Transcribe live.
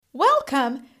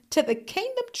Welcome to the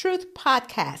Kingdom Truth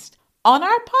Podcast. On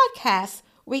our podcast,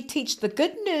 we teach the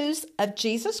good news of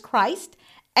Jesus Christ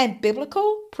and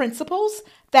biblical principles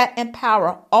that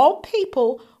empower all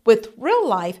people with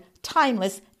real-life,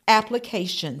 timeless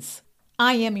applications.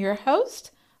 I am your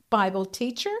host, Bible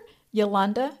teacher,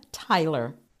 Yolanda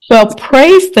Tyler. Well,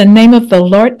 praise the name of the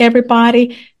Lord,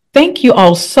 everybody. Thank you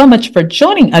all so much for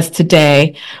joining us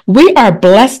today. We are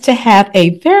blessed to have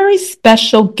a very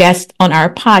special guest on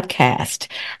our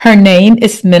podcast. Her name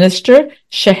is Minister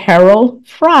Scheharyl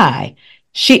Fry.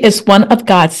 She is one of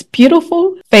God's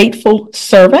beautiful, faithful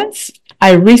servants.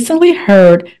 I recently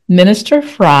heard Minister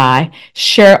Fry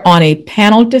share on a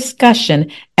panel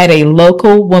discussion at a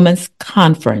local women's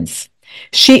conference.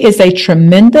 She is a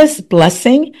tremendous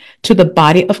blessing to the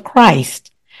body of Christ.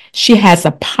 She has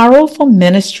a powerful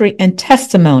ministry and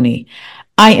testimony.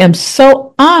 I am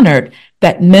so honored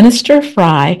that Minister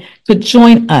Fry could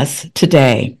join us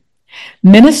today.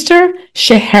 Minister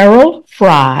Scheharyl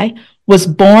Fry was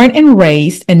born and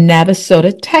raised in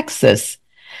Navasota, Texas.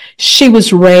 She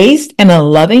was raised in a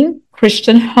loving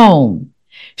Christian home.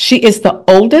 She is the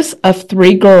oldest of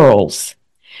 3 girls.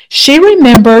 She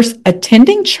remembers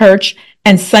attending church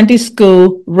and Sunday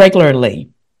school regularly.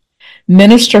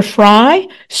 Minister Fry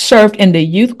served in the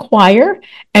youth choir,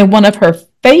 and one of her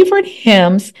favorite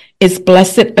hymns is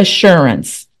Blessed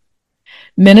Assurance.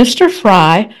 Minister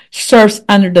Fry serves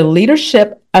under the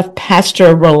leadership of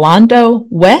Pastor Rolando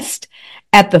West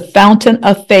at the Fountain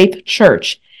of Faith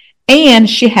Church, and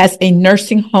she has a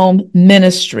nursing home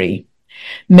ministry.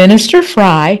 Minister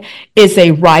Fry is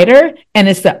a writer and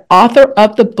is the author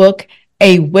of the book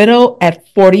A Widow at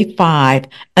 45,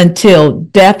 Until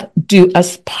Death Do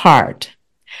Us Part.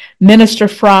 Minister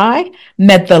Fry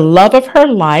met the love of her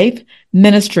life,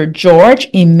 Minister George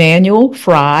Emmanuel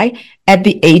Fry, at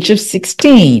the age of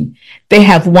 16. They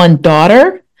have 1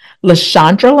 daughter,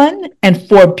 LaShondra, and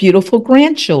 4 beautiful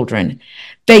grandchildren.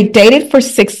 They dated for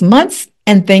 6 months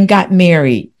and then got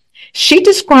married. She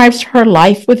describes her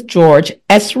life with George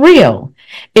as real.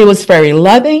 It was very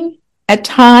loving at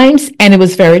times, and it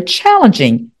was very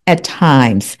challenging at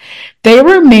times. They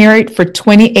were married for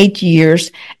 28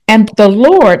 years, and the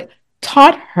Lord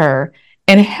taught her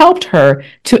and helped her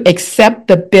to accept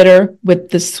the bitter with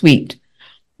the sweet.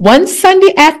 One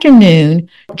Sunday afternoon,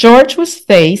 George was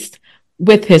faced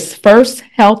with his first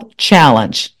health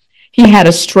challenge. He had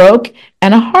a stroke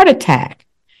and a heart attack.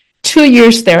 2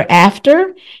 years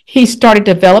thereafter, he started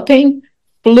developing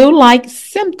flu-like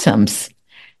symptoms.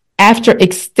 After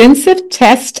extensive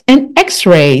tests and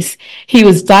x-rays, he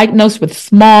was diagnosed with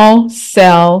small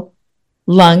cell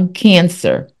lung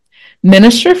cancer.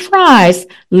 Minister Fry's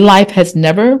life has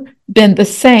never been the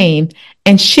same,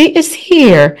 and she is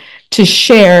here to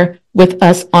share with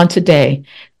us on today.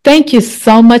 Thank you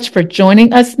so much for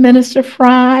joining us, Minister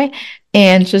Fry,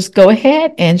 and just go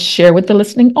ahead and share with the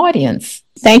listening audience.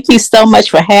 Thank you so much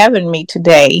for having me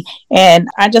today. And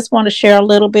I just want to share a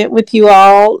little bit with you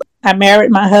all. I married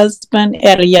my husband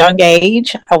at a young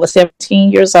age. I was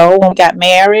 17 years old when we got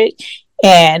married,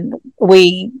 and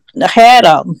we had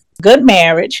a good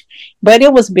marriage, but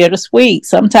it was bittersweet.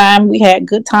 Sometimes we had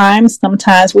good times,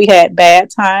 sometimes we had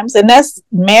bad times, and that's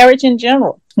marriage in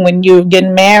general. When you're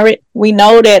getting married, we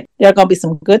know that there are going to be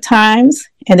some good times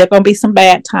and there are going to be some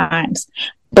bad times.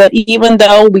 But even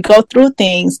though we go through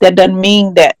things, that doesn't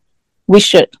mean that we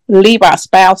should leave our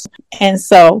spouse. And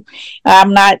so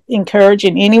I'm not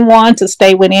encouraging anyone to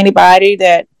stay with anybody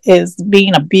that is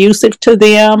being abusive to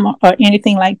them or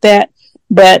anything like that.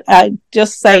 But I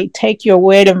just say, take your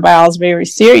wedding vows very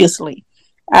seriously.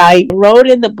 I wrote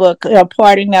in the book a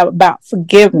part in there about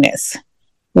forgiveness.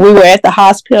 We were at the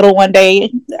hospital one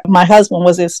day. My husband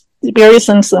was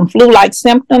experiencing some flu-like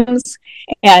symptoms,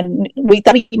 and we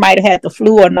thought he might have had the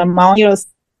flu or pneumonia or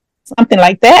something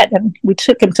like that. And we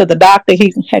took him to the doctor.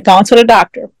 He had gone to the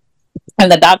doctor, and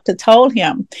the doctor told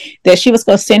him that she was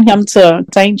going to send him to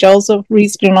St. Joseph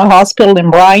Regional Hospital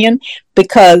in Bryan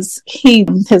because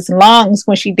his lungs,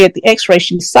 when she did the x-ray,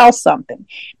 she saw something,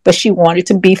 but she wanted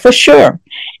to be for sure.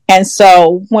 And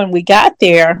so when we got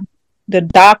there, the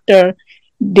doctor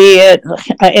did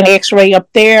an x-ray up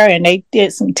there, and they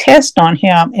did some tests on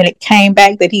him, and it came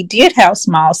back that he did have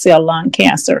small cell lung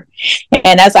cancer.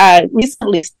 And as I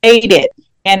recently stated,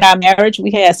 in our marriage, we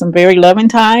had some very loving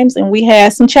times and we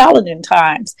had some challenging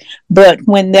times. But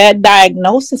when that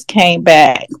diagnosis came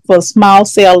back for small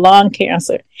cell lung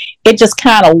cancer, it just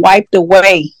kind of wiped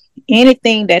away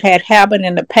anything that had happened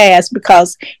in the past,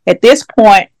 because at this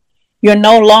point, you're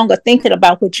no longer thinking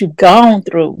about what you've gone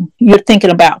through. You're thinking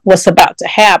about what's about to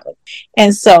happen.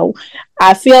 And so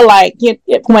I feel like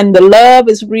when the love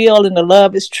is real and the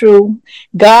love is true,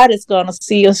 God is going to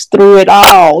see us through it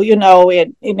all,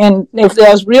 and if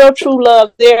there's real true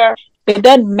love there, it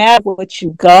doesn't matter what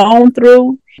you've gone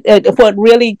through. What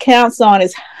really counts on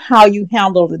is how you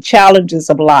handle the challenges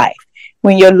of life.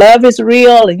 When your love is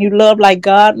real and you love like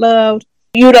God loved,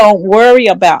 you don't worry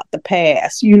about the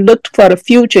past. You look for the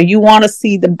future. You want to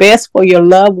see the best for your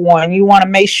loved one. You want to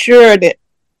make sure that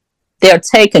they're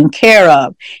taken care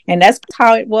of. And that's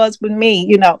how it was with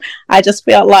me. I just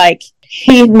felt like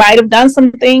he might have done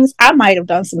some things. I might have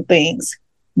done some things.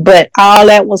 But all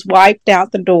that was wiped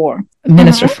out the door.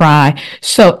 Minister Fry.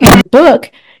 So in the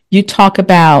book, you talk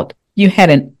about you had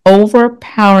an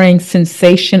overpowering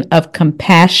sensation of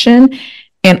compassion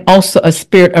and also a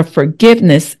spirit of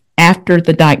forgiveness after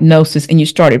the diagnosis, and you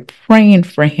started praying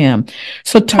for him.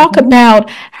 So talk about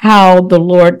how the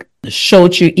Lord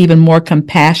showed you even more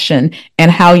compassion and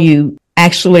how you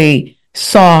actually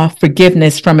saw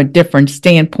forgiveness from a different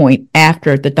standpoint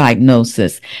after the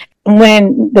diagnosis.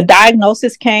 When the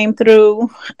diagnosis came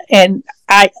through, and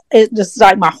it just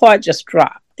like my heart just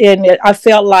dropped, and I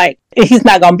felt like he's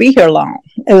not going to be here long.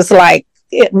 It was like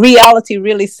reality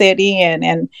really set in,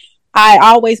 and I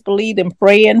always believed in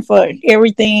praying for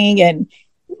everything. And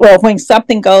well, when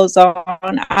something goes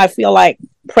on, I feel like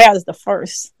prayer is the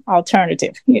first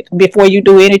alternative. Before you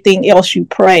do anything else, you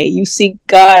pray. You seek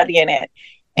God in it.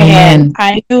 And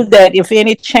I knew that if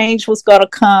any change was going to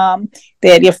come,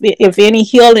 that if any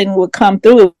healing would come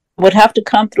through, it would have to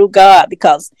come through God,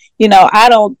 because, I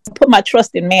don't put my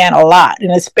trust in man a lot,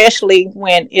 and especially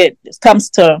when it comes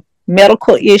to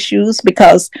medical issues,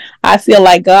 because I feel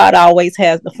like God always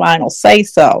has the final say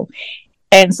so.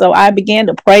 And so I began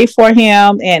to pray for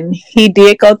him, and he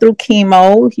did go through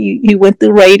chemo. He went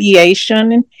through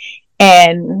radiation,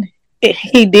 and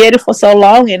he did it for so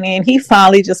long, and then he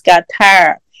finally just got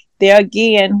tired. There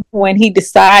again, when he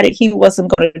decided he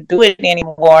wasn't going to do it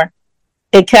anymore,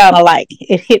 it kind of like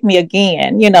it hit me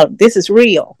again. This is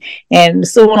real, and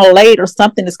sooner or later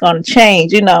something is going to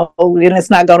change. And it's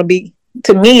not going to be,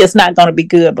 to me, it's not going to be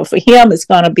good, but for him, it's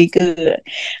going to be good.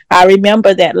 I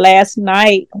remember that last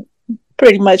night,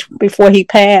 pretty much before he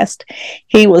passed,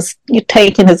 he was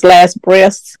taking his last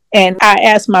breaths. And I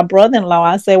asked my brother-in-law,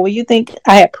 I said, well, you think,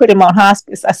 I had put him on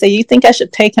hospice. I said, you think I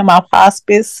should take him off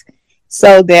hospice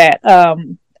so that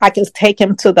I can take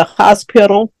him to the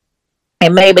hospital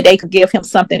and maybe they could give him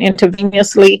something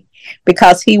intravenously,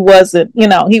 because he wasn't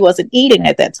eating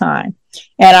at that time.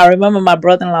 And I remember my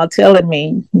brother-in-law telling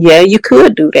me, yeah, you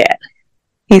could do that.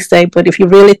 He said, but if you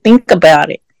really think about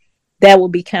it, that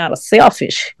would be kind of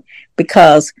selfish,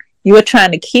 because you were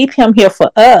trying to keep him here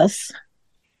for us,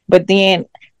 but then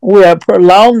we're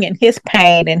prolonging his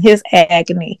pain and his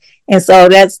agony. And so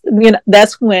that's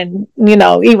when,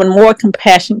 even more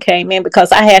compassion came in,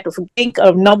 because I had to think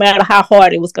of, no matter how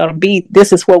hard it was going to be,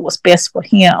 this is what was best for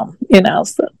him,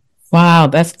 so. Wow,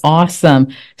 that's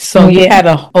awesome. So you had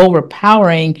an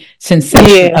overpowering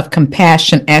sensation of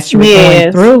compassion as you were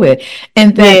going through it.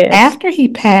 And then after he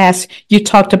passed, you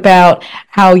talked about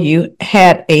how you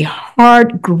had a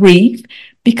hard grief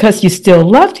because you still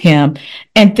loved him.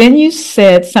 And then you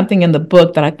said something in the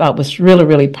book that I thought was really,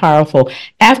 really powerful.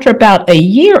 After about a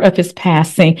year of his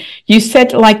passing, you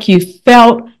said like you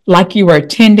felt like you were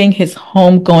attending his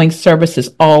homegoing services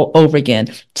all over again.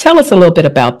 Tell us a little bit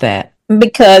about that.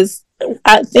 Because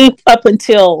I think up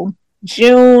until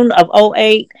June of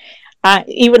 2008,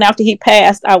 even after he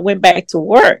passed, I went back to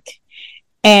work.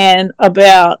 And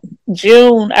about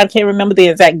June, I can't remember the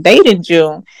exact date in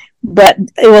June, but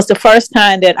it was the first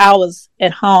time that I was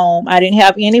at home. I didn't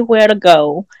have anywhere to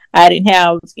go. I didn't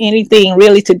have anything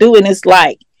really to do. And it's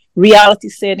like reality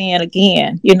set in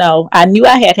again. I knew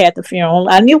I had the funeral.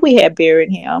 I knew we had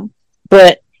buried him,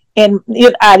 but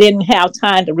I didn't have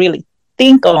time to really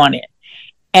think on it.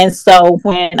 And so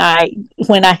when I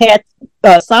had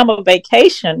summer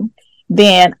vacation,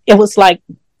 then it was like,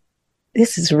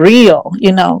 this is real.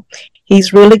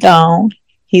 He's really gone.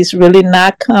 He's really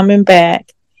not coming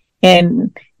back.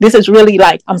 And this is really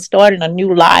like, I'm starting a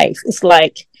new life. It's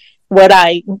like what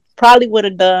I probably would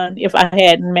have done if I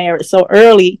hadn't married so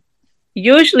early.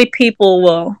 Usually people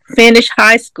will finish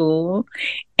high school,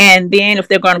 and then if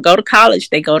they're going to go to college,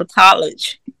 they go to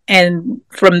college. And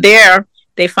from there,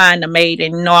 they find a mate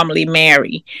and normally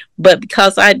marry. But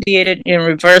because I did it in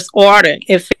reverse order,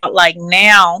 it felt like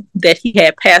now that he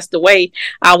had passed away,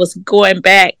 I was going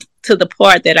back to the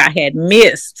part that I had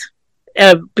missed.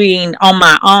 being on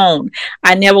my own.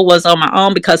 I never was on my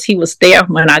own because he was there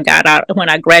when I got out, when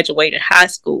I graduated high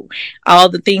school. All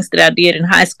the things that I did in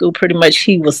high school, pretty much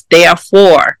he was there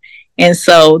for. And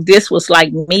so this was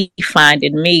like me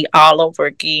finding me all over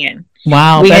again.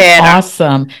 Wow, We that's had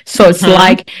awesome. So it's mm-hmm,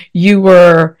 like you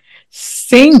were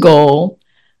single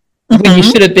when you mm-hmm,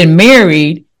 should have been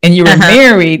married, and you were uh-huh.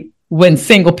 married when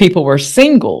single people were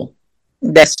single,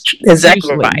 That's exactly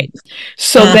usually. right.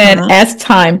 So then, Mm-hmm. as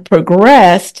time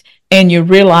progressed, and you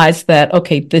realized that,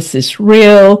 okay, this is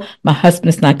real, my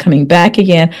husband's not coming back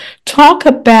again, talk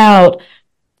about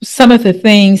some of the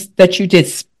things that you did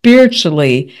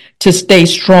spiritually to stay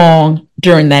strong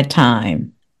during that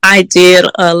time. I did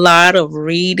a lot of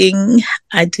reading.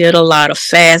 I did a lot of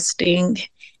fasting.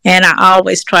 And I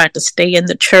always tried to stay in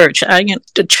the church.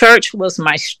 The church was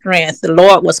my strength. The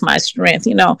Lord was my strength.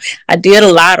 I did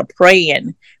a lot of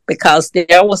praying because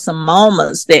there were some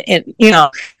moments that,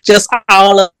 just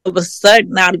all of a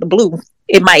sudden out of the blue,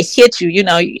 it might hit you,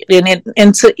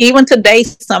 even today,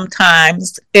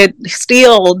 sometimes it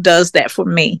still does that for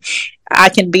me. I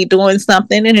can be doing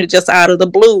something and it's just out of the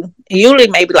blue. Usually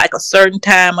maybe like a certain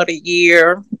time of the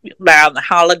year, around the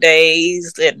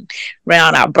holidays and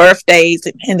around our birthdays,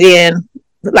 and then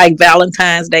like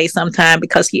Valentine's Day sometime,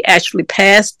 because he actually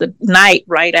passed the night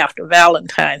right after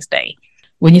Valentine's Day.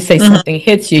 When you say Mm-hmm. something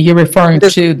hits you, you're referring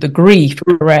This, to the grief,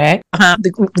 correct?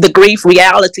 the grief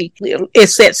reality, it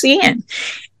sets in.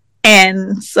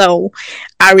 And so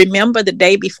I remember the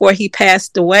day before he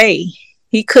passed away,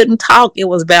 he couldn't talk. It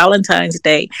was Valentine's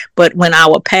Day. But when I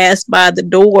would pass by the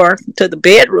door to the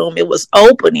bedroom, it was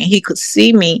open and he could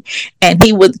see me, and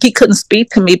he couldn't speak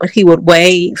to me, but he would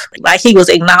wave. Like he was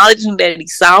acknowledging that he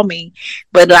saw me,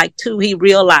 but like too, he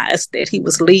realized that he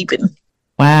was leaving.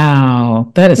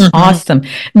 Wow, that is Mm-hmm. awesome.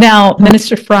 Now,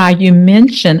 Minister Fry, you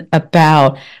mentioned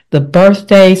about the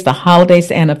birthdays, the holidays,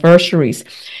 the anniversaries.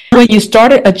 When you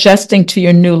started adjusting to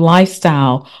your new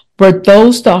lifestyle, were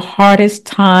those the hardest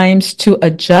times to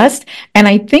adjust? And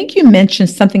I think you mentioned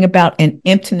something about an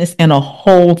emptiness and a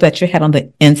hole that you had on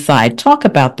the inside. Talk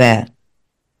about that.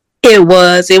 It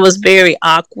was very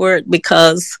awkward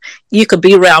because you could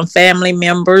be around family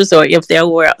members, or if there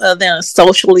were other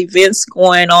social events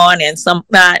going on, and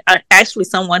actually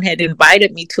someone had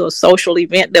invited me to a social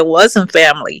event that wasn't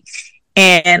family.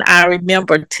 And I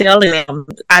remember telling him,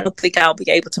 I don't think I'll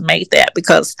be able to make that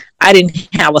because I didn't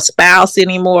have a spouse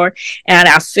anymore. And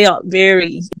I felt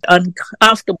very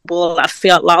uncomfortable. I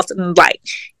felt lost, and like,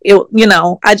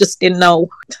 I just didn't know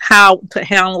how to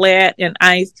handle that. And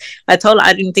I told her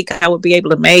I didn't think I would be able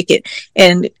to make it.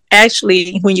 And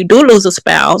actually, when you do lose a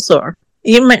spouse, or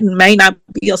you may not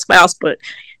be a spouse, but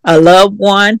a loved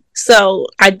one. So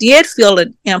I did feel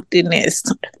an emptiness.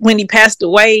 When he passed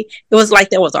away, it was like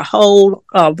there was a whole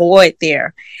void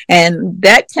there. And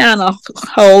that kind of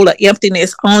hole of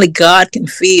emptiness, only God can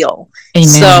feel. Amen.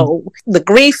 So the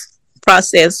grief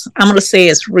process, I'm going to say,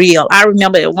 is real. I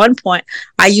remember at one point,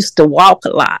 I used to walk a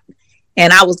lot.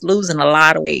 And I was losing a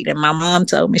lot of weight. And my mom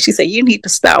told me, she said, you need to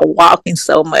stop walking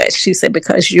so much. She said,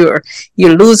 because you're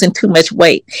losing too much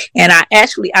weight. And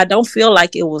I don't feel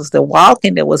like it was the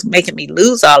walking that was making me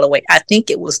lose all the weight. I think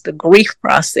it was the grief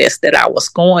process that I was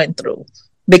going through.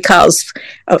 Because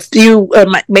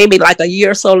maybe like a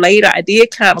year or so later, I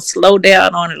did kind of slow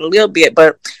down on it a little bit.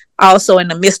 But also in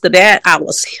the midst of that,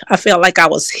 I felt like I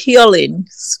was healing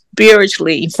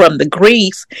spiritually from the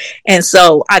grief. And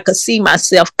so I could see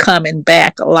myself coming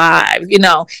back alive,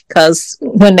 because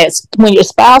when your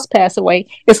spouse passed away,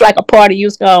 it's like a part of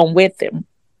you's gone with them.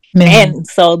 Amen. And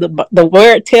so the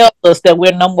word tells us that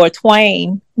we're no more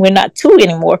twain. We're not two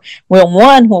anymore. We're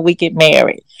one when we get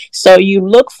married. So you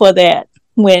look for that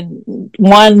when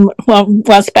one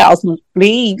spouse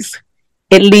leaves.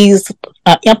 It leaves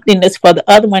emptiness for the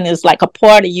other one. Is like a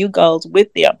part of you goes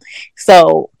with them.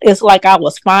 So it's like I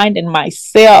was finding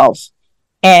myself,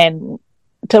 and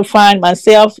to find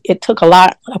myself, it took a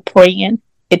lot of praying.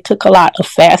 It took a lot of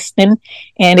fasting,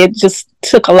 and it just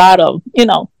took a lot of,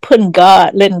 letting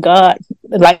God, in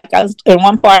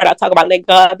one part I talk about let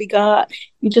God be God.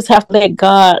 You just have to let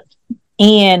God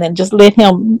in and just let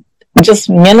him just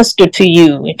minister to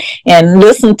you and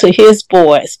listen to his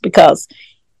voice, because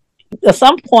at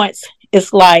some points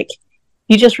it's like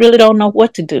you just really don't know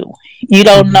what to do. You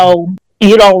don't know,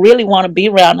 you don't really want to be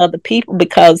around other people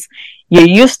because you're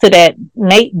used to that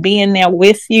mate being there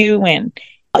with you, and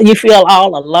you feel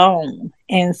all alone.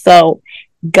 And so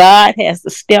God has to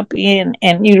step in,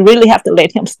 and you really have to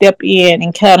let him step in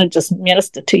and kind of just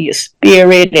minister to your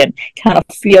spirit and kind of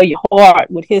fill your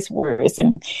heart with his words.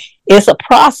 And it's a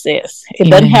process. It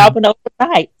doesn't Amen. happen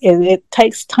overnight. It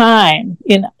takes time,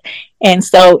 and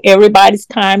so everybody's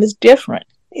time is different.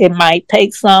 It might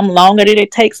take some longer than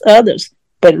it takes others,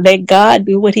 but let God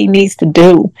do what he needs to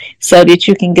do so that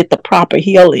you can get the proper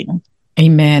healing.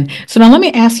 Amen. So now let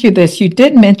me ask you this. You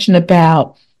did mention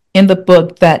about in the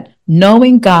book that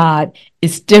knowing God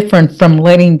is different from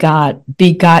letting God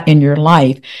be God in your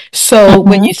life. So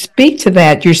when Mm-hmm. you speak to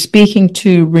that, you're speaking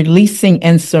to releasing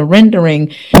and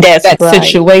surrendering That's that right.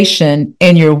 situation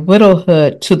in your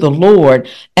widowhood to the Lord.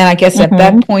 And I guess at Mm-hmm.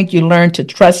 that point, you learn to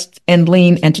trust and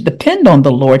lean and to depend on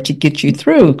the Lord to get you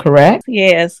through, correct?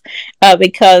 Yes,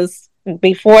 because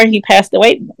before he passed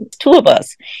away, two of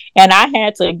us, and I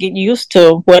had to get used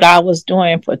to what I was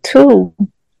doing for two.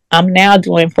 I'm now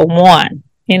doing for one.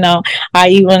 I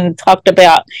even talked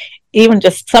about even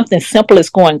just something simple as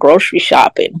going grocery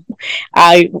shopping.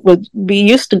 I would be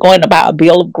used to going to buy a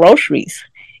bill of groceries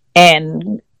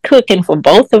and cooking for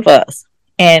both of us.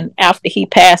 And after he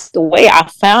passed away, I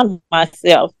found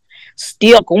myself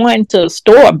still going to the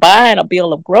store buying a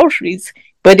bill of groceries,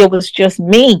 but it was just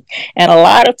me. And a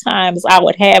lot of times I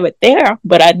would have it there,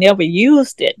 but I never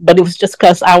used it. But it was just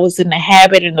because I was in the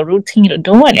habit and the routine of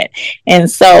doing it. And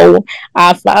so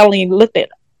I finally looked at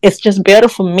it's just better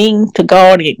for me to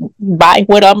go and buy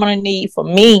what I'm going to need for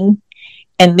me,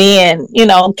 and then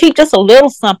keep just a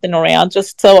little something around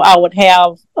just so I would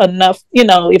have enough.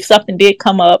 If something did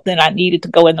come up, then I needed to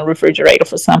go in the refrigerator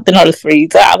for something or the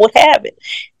freezer, I would have it.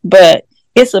 But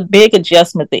it's a big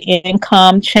adjustment. The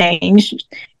income changed.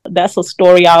 That's a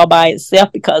story all by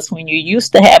itself, because when you're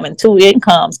used to having two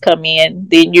incomes come in,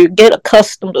 then you get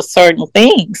accustomed to certain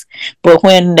things. But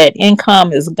when that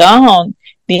income is gone,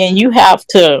 then you have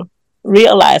to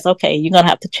realize, okay, you're going to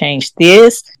have to change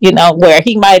this, where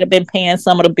he might have been paying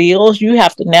some of the bills. You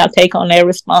have to now take on that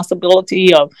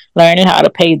responsibility of learning how to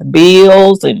pay the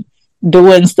bills and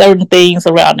doing certain things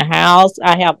around the house.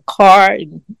 I have a car,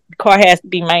 and the car has to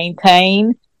be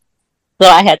maintained. So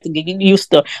I had to get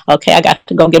used to, okay, I got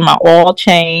to go get my oil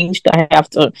changed. I have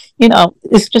to,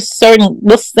 it's just certain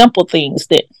little simple things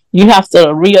that you have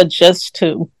to readjust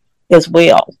to as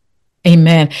well.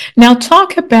 Amen. Now,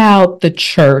 talk about the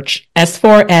church as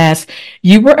far as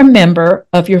you were a member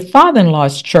of your father in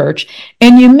law's church.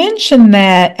 And you mentioned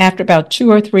that after about 2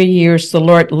 or 3 years, the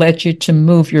Lord led you to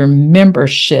move your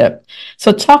membership.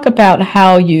 So, talk about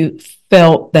how you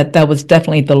felt that that was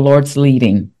definitely the Lord's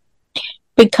leading.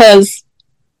 Because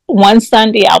one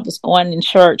Sunday I was going in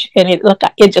church, and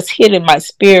it just hit in my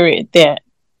spirit that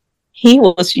he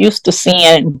was used to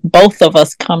seeing both of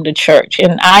us come to church.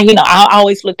 And I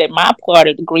always looked at my part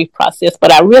of the grief process,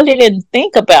 but I really didn't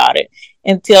think about it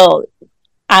until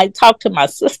I talked to my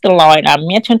sister-in-law, and I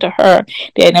mentioned to her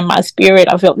that in my spirit,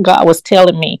 I felt God was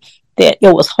telling me that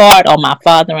it was hard on my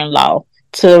father-in-law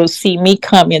to see me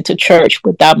come into church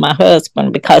without my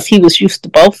husband, because he was used to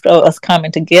both of us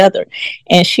coming together.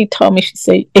 And she told me, she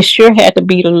said, it sure had to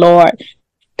be the Lord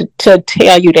to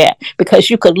tell you that, because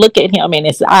you could look at him in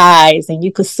his eyes and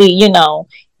you could see,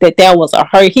 that there was a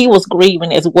hurt. He was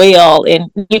grieving as well,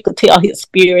 and you could tell his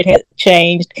spirit had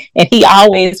changed. And he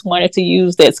always wanted to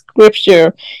use that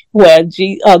scripture where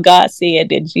God said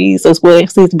that Jesus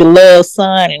was his beloved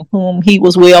son in whom he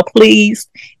was well pleased.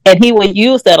 And he would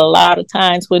use that a lot of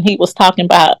times when he was talking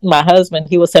about my husband.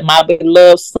 He would say, my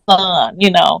beloved son,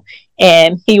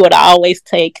 and he would always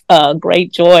take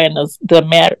great joy in the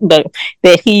matter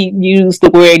that he used the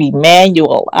word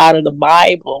Emmanuel out of the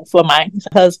Bible for my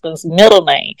husband's middle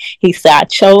name. He said, I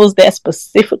chose that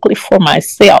specifically for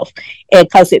myself, and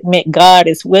because it meant God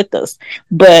is with us.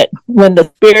 But when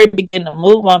the Spirit began to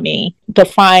move on me to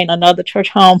find another church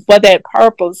home for that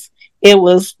purpose, it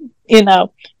was,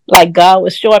 like God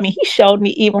was showing me. He showed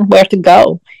me even where to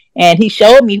go. And he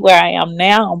showed me where I am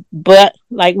now. But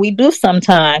like we do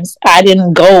sometimes, I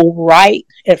didn't go right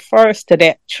at first to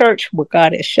that church where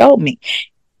God had showed me.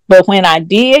 But when I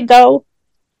did go,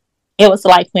 it was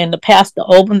like when the pastor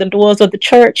opened the doors of the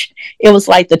church, it was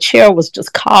like the chair was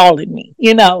just calling me,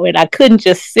 and I couldn't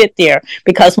just sit there,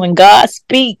 because when God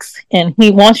speaks and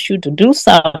he wants you to do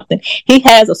something, he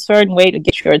has a certain way to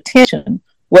get your attention,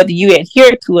 whether you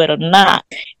adhere to it or not.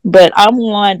 But I'm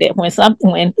one that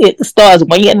when it starts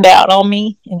weighing down on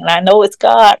me and I know it's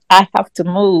God, I have to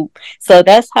move. So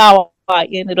that's how I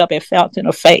ended up at Fountain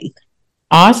of Faith.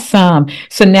 Awesome.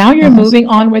 So now you're Mhm. moving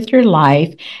on with your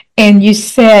life, and you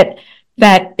said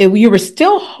that you were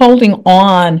still holding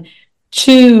on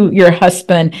to your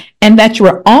husband, and that you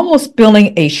were almost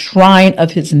building a shrine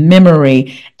of his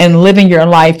memory and living your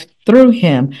life through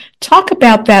him. Talk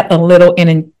about that a little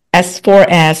in as far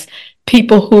as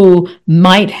people who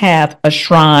might have a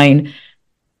shrine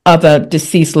of a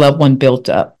deceased loved one built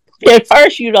up. At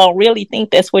first, you don't really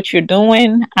think that's what you're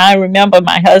doing. I remember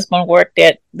my husband worked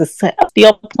at the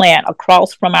steel plant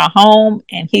across from our home,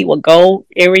 and he would go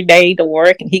every day to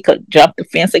work, and he could jump the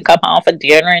fence and come home for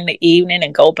dinner in the evening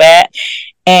and go back.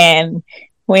 And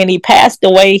when he passed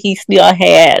away, he still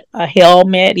had a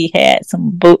helmet, he had some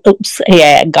boots, he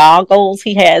had goggles,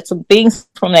 he had some things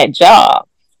from that job.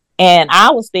 And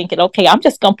I was thinking, okay, I'm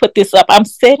just going to put this up. I'm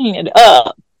setting it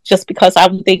up just because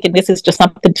I'm thinking this is just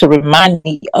something to remind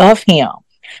me of him.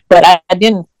 But I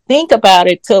didn't think about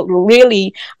it till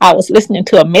really I was listening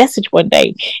to a message one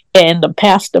day, and the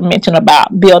pastor mentioned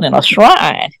about building a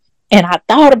shrine. And I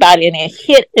thought about it, and it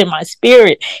hit in my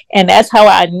spirit. And that's how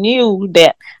I knew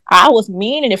that I was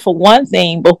meaning it for one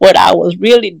thing, but what I was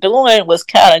really doing was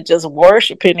kind of just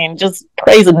worshiping and just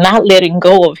praising, not letting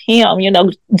go of him,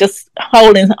 just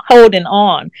holding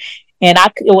on. And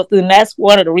that's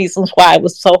one of the reasons why it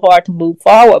was so hard to move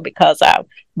forward, because I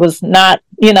was not,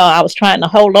 I was trying to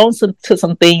hold on to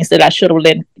some things that I should have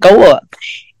let go of.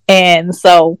 And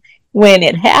so when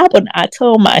it happened, I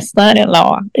told my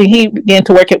son-in-law, and he began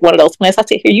to work at one of those plants. I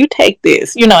said, here, you take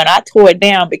this, and I tore it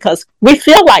down, because we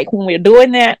feel like when we're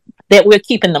doing that we're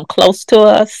keeping them close to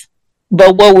us.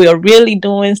 But what we're really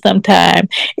doing sometimes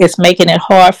is making it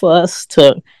hard for us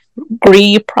to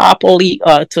grieve properly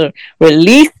or to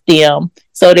release them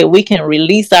so that we can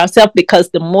release ourselves, because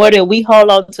the more that we hold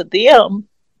on to them,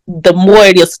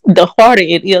 the harder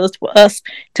it is for us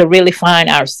to really find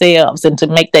ourselves and to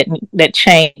make that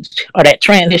change or that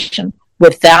transition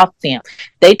without them.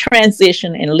 They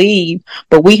transition and leave,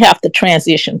 but we have to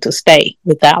transition to stay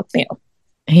without them.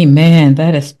 Amen.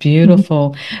 That is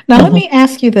beautiful. Mm-hmm. Now, let me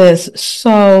ask you this.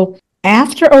 So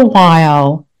after a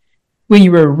while, when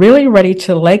you were really ready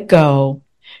to let go,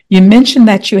 you mentioned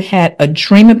that you had a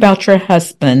dream about your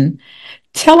husband.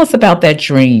 Tell us about that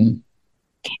dream.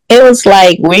 It was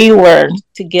like we were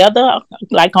together,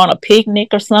 like on a picnic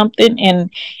or something.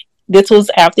 And this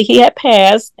was after he had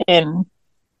passed. And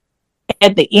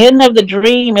at the end of the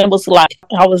dream, it was like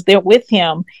I was there with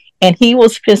him, and he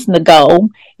was fixing to go,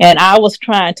 and I was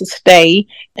trying to stay.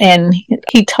 And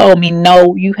he told me,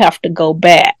 no, you have to go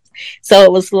back. So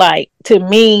it was like, to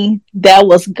me, that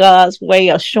was God's way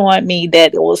of showing me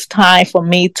that it was time for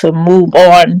me to move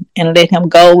on and let him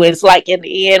go. It's like in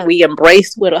the end, we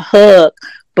embraced with a hug,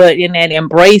 but in that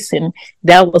embracing,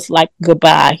 that was like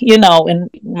goodbye, and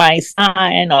my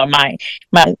sign or my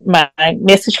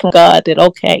message from God that,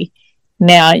 okay,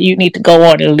 now you need to go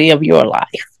on and live your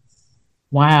life.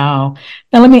 Wow.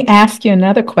 Now, let me ask you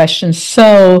another question.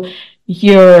 So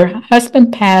your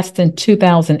husband passed in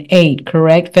 2008,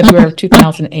 correct? February of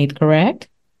 2008, correct?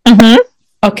 Mm-hmm.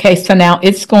 Okay, so now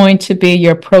it's going to be,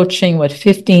 you're approaching,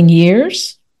 15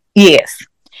 years? Yes.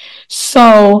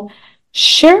 So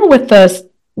share with us,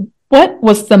 what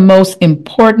was the most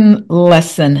important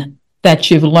lesson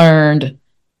that you've learned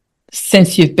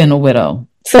since you've been a widow?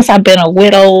 Since I've been a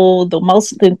widow, the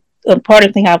most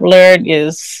important thing I've learned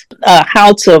is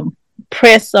how to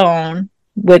press on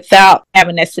without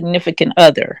having a significant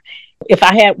other. If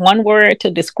I had one word to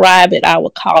describe it, I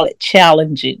would call it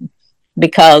challenging,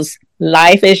 because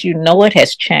life as you know it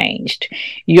has changed.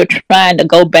 You're trying to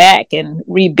go back and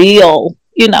rebuild,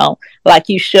 like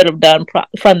you should have done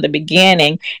from the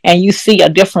beginning, and you see a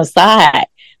different side.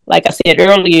 Like I said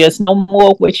earlier, it's no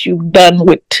more what you've done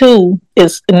with two,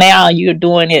 is now you're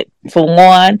doing it for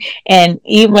one. And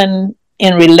even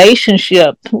in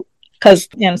relationship, because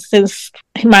since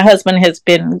my husband has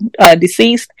been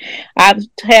deceased, I've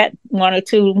had one or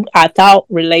two, I thought,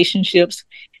 relationships.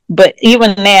 But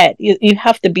even that, you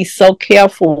have to be so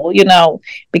careful,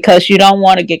 because you don't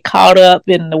want to get caught up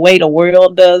in the way the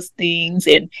world does things.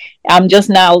 And I'm just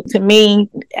now, to me,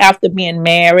 after being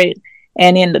married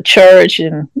and in the church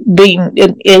and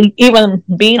even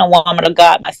being a woman of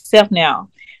God myself now,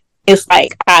 it's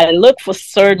like I look for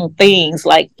certain things.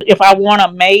 Like if I want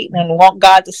a mate and want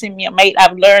God to send me a mate,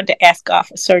 I've learned to ask God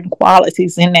for certain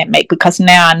qualities in that mate, because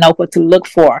now I know what to look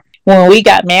for. When we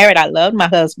got married, I loved my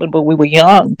husband, but we were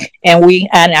young, and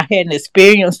I hadn't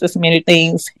experienced as many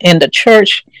things in the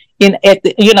church in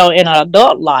an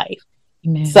adult life.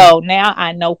 Amen. So now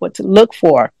I know what to look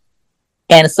for,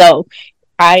 and so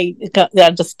I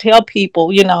just tell people,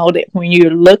 that when you're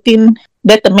looking,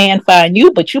 let the man find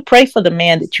you, but you pray for the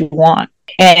man that you want,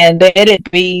 and let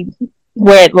it be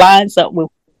where it lines up with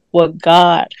what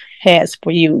God has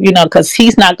for you, because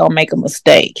he's not going to make a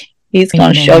mistake. He's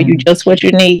going to show you Amen. just what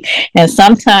you need. And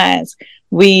sometimes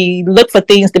we look for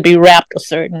things to be wrapped a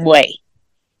certain way.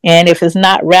 And if it's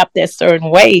not wrapped that certain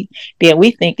way, then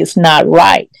we think it's not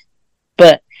right.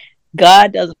 But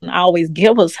God doesn't always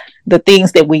give us the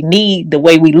things that we need the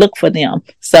way we look for them.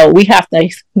 So we have to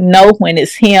know when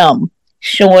it's Him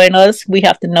showing us. We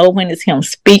have to know when it's Him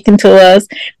speaking to us.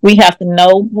 We have to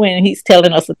know when He's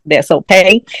telling us that's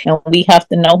okay. And we have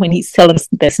to know when He's telling us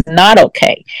that's not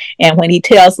okay. And when He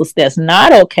tells us that's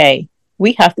not okay,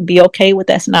 we have to be okay with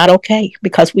that's not okay,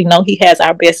 because we know He has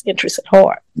our best interests at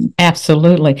heart.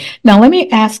 Absolutely. Now, let me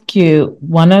ask you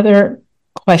one other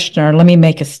question, or let me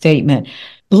make a statement.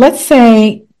 Let's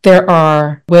say there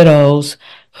are widows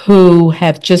who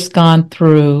have just gone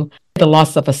through the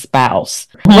loss of a spouse.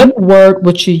 What word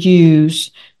would you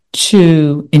use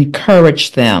to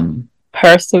encourage them?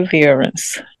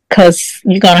 Perseverance, because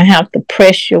you're going to have to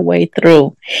press your way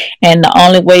through. And the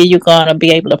only way you're going to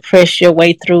be able to press your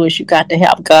way through is you got to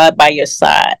have God by your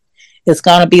side. It's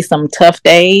going to be some tough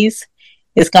days.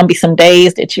 It's going to be some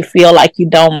days that you feel like you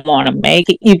don't want to make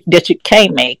it, that you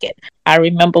can't make it. I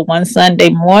remember one Sunday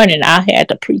morning, I had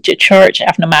to preach at church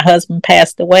after my husband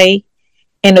passed away.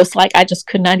 And it was like I just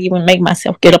could not even make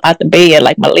myself get up out the bed.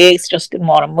 Like my legs just didn't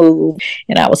want to move.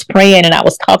 And I was praying and I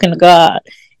was talking to God.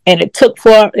 And it took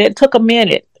a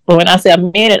minute. But when I say a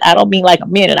minute, I don't mean like a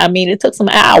minute. I mean it took some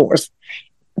hours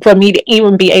for me to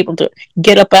even be able to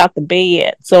get up out the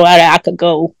bed so I could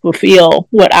go fulfill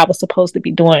what I was supposed to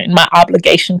be doing, my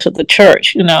obligation to the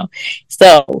church, you know.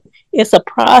 So it's a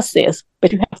process,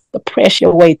 but you have to press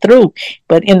your way through.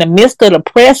 But in the midst of the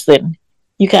pressing,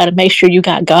 you got to make sure you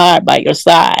got God by your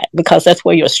side, because that's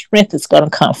where your strength is going to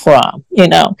come from. You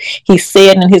know, He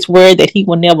said in His word that He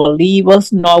will never leave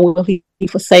us, nor will He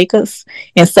forsake us.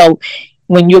 And so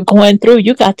when you're going through,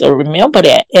 you got to remember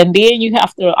that. And then you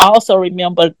have to also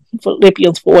remember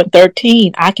Philippians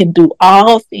 4:13. I can do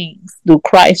all things through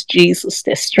Christ Jesus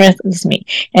that strengthens me.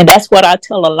 And that's what I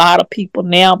tell a lot of people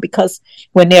now, because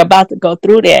when they're about to go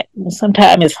through that,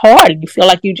 sometimes it's hard and you feel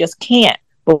like you just can't.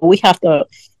 But we have to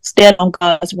stand on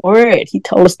God's word. He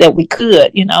told us that we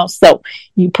could, you know. So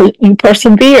you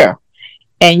persevere,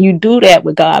 and you do that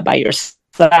with God by your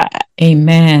side.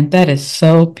 Amen. That is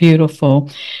so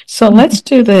beautiful. So let's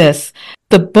do this.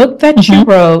 The book that you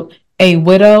wrote, A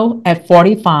Widow at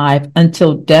 45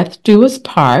 Until Death Do Us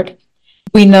Part,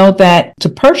 we know that to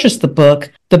purchase the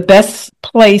book, the best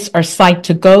place or site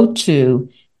to go to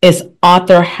is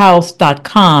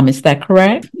authorhouse.com. Is that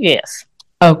correct? Yes.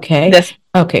 Okay.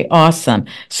 Okay, awesome.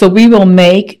 So we will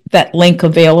make that link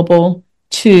available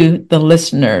to the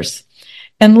listeners.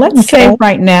 And let's say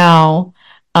right now,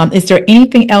 is there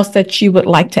anything else that you would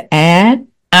like to add?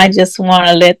 I just want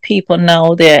to let people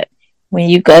know that when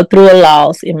you go through a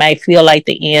loss, it may feel like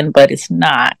the end, but it's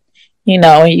not. You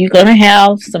know, you're going to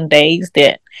have some days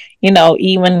that, you know,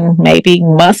 even maybe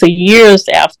months or years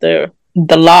after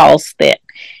the loss, that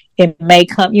it may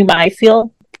come, you might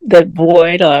feel the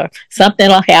void, or something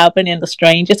will happen in the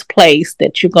strangest place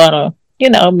that you're going to, you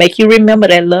know, make you remember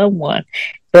that loved one.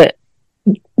 But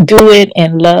do it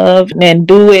in love, and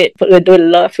do it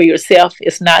love for yourself.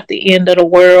 It's not the end of the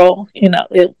world. You know,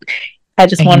 I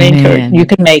just want to encourage you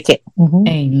can make it.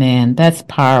 Amen. That's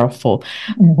powerful.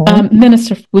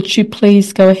 Minister, would you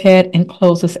please go ahead and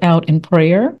close us out in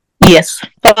prayer? Yes.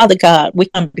 Father God, we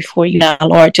come before you now,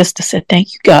 Lord, just to say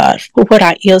thank you, God, for what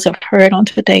our ears have heard on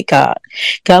today, God.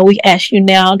 God, we ask you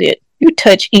now that you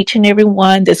touch each and every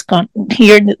one that's going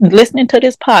here listening to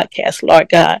this podcast, Lord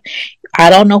God. I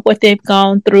don't know what they've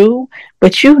gone through,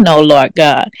 but you know, Lord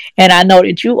God. And I know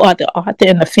that you are the author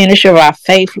and the finisher of our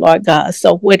faith, Lord God.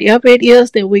 So whatever it is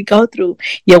that we go through,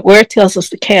 your word tells us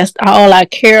to cast all our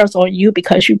cares on you,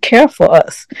 because you care for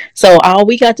us. So all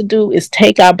we got to do is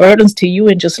take our burdens to you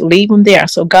and just leave them there.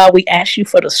 So God, we ask you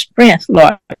for the strength,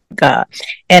 Lord God.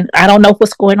 And I don't know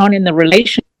what's going on in the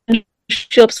relationship,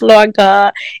 Lord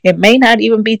God. It may not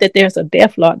even be that there's a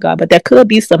death, Lord God, but there could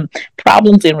be some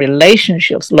problems in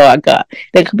relationships, Lord God.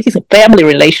 There could be some family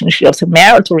relationships and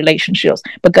marital relationships.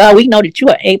 But God, we know that you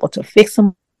are able to fix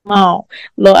them all.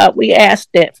 Lord, we ask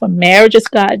that for marriages,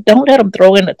 God, don't let them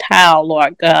throw in the towel,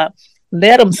 Lord God.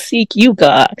 Let them seek you,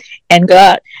 God. And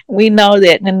God, we know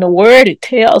that in the word it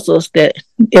tells us that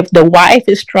if the wife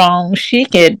is strong, she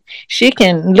can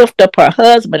lift up her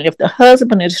husband. If the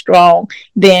husband is strong,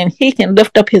 then he can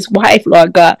lift up his wife,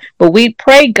 Lord God. But we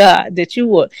pray, God, that you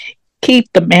will keep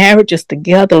the marriages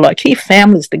together, Lord. Keep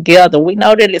families together. We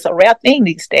know that it's a rare thing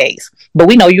these days, but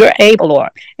we know you're able,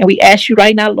 Lord. And we ask you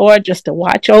right now, Lord, just to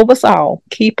watch over us all,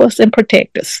 keep us and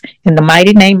protect us. In the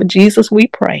mighty name of Jesus, we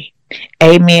pray.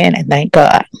 Amen and thank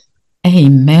God.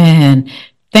 Amen.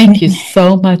 Thank you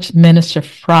so much, Minister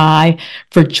Fry,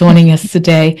 for joining us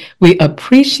today. We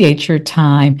appreciate your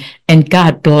time, and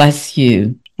God bless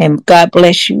you. And God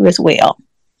bless you as well.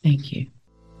 Thank you.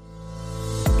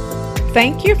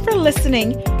 Thank you for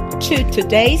listening to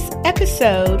today's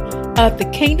episode of the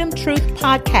Kingdom Truth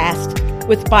Podcast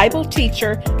with Bible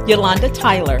teacher Yolanda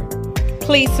Tyler.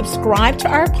 Please subscribe to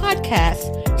our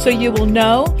podcast so you will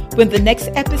know when the next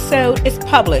episode is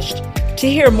published. To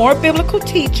hear more biblical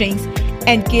teachings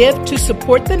and give to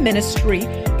support the ministry,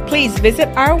 please visit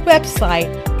our website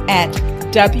at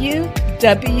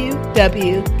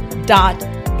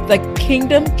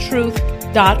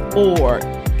www.thekingdomtruth.org.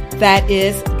 That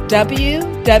is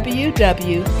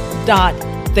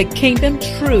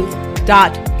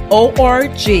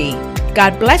www.thekingdomtruth.org.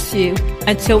 God bless you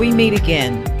until we meet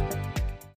again.